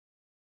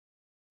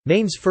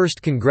Maine's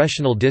 1st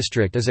congressional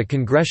district is a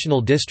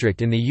congressional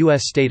district in the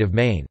U.S. state of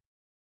Maine.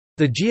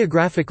 The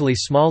geographically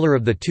smaller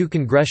of the 2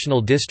 congressional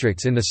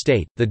districts in the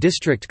state, the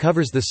district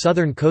covers the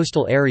southern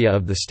coastal area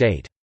of the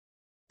state.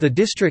 The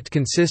district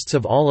consists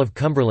of all of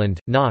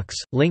Cumberland, Knox,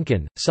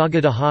 Lincoln,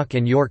 Sagadahoc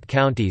and York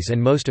counties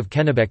and most of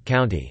Kennebec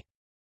County.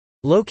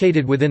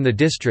 Located within the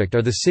district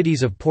are the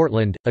cities of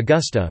Portland,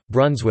 Augusta,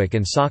 Brunswick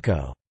and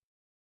Saco.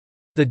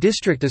 The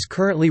district is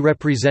currently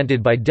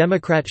represented by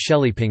Democrat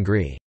Shelley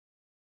Pingree.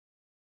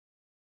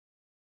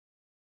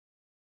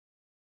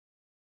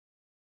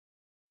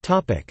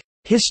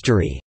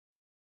 History.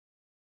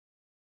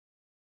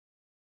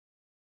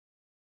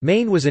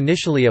 Maine was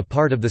initially a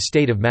part of the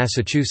state of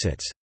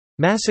Massachusetts.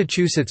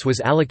 Massachusetts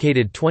was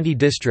allocated 20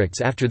 districts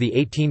after the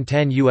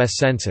 1810 U.S.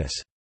 Census.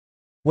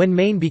 When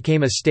Maine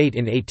became a state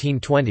in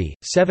 1820,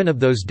 7 of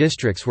those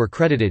districts were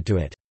credited to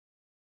it.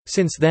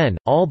 Since then,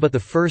 all but the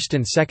 1st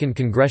and 2nd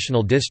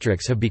congressional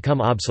districts have become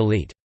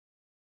obsolete.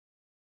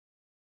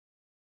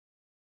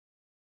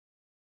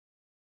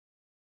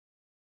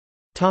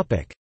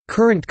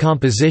 Current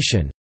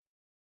composition.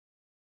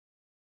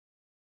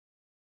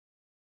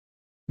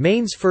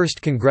 Maine's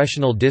 1st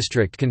congressional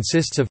district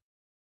consists of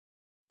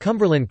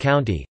Cumberland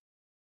County,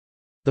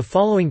 the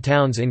following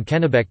towns in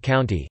Kennebec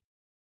County: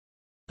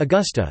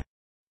 Augusta,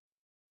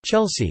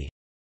 Chelsea,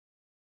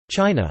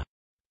 China,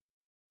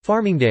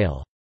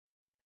 Farmingdale,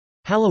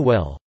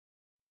 Hallowell,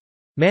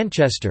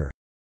 Manchester,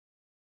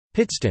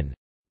 Pittston,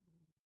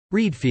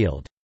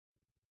 Reedfield,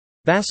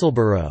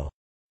 Vassalboro,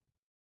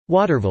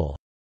 Waterville,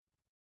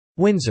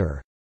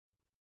 Windsor,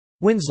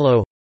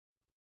 Winslow,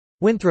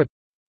 Winthrop,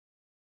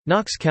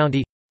 Knox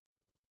County,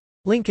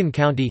 Lincoln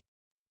County,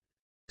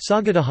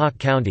 Sagadahoc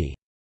County,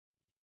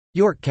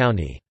 York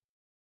County.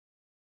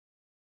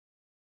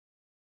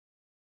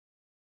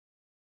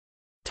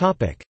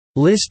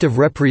 List of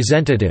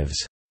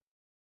representatives.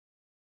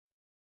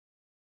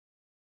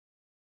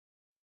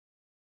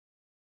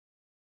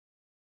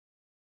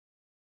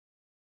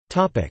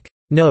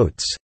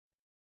 Notes.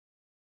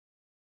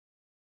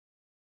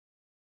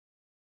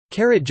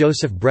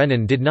 Joseph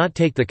Brennan did not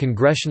take the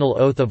congressional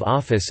oath of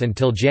office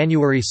until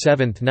January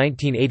 7,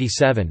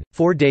 1987,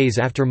 4 days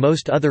after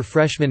most other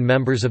freshman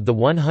members of the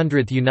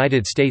 100th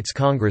United States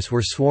Congress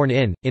were sworn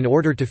in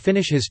order to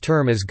finish his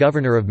term as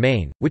governor of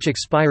Maine, which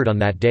expired on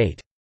that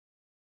date.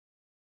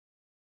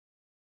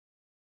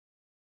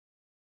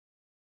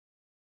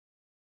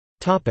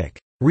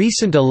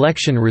 Recent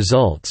election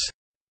results.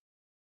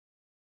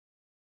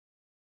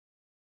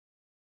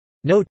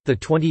 Note, the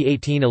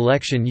 2018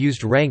 election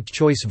used ranked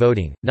choice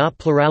voting, not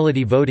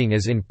plurality voting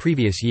as in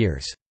previous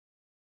years.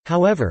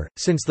 However,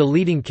 since the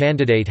leading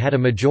candidate had a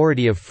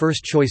majority of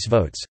first-choice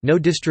votes, no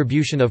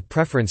distribution of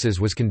preferences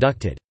was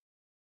conducted.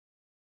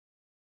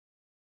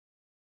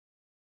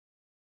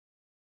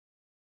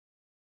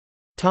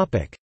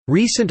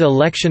 Recent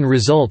election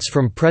results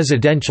from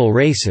presidential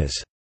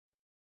races.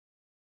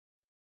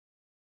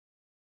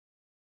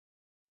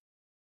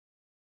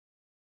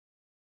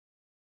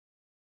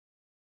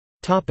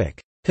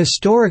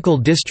 Historical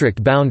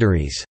district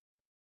boundaries.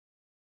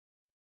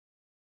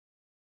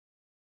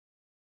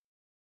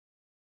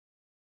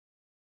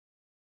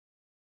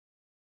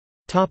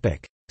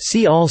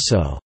 See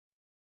also: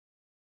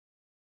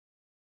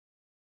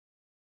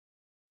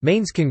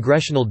 Maine's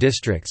congressional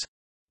districts,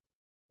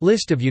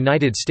 List of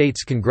United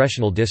States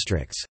congressional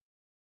districts.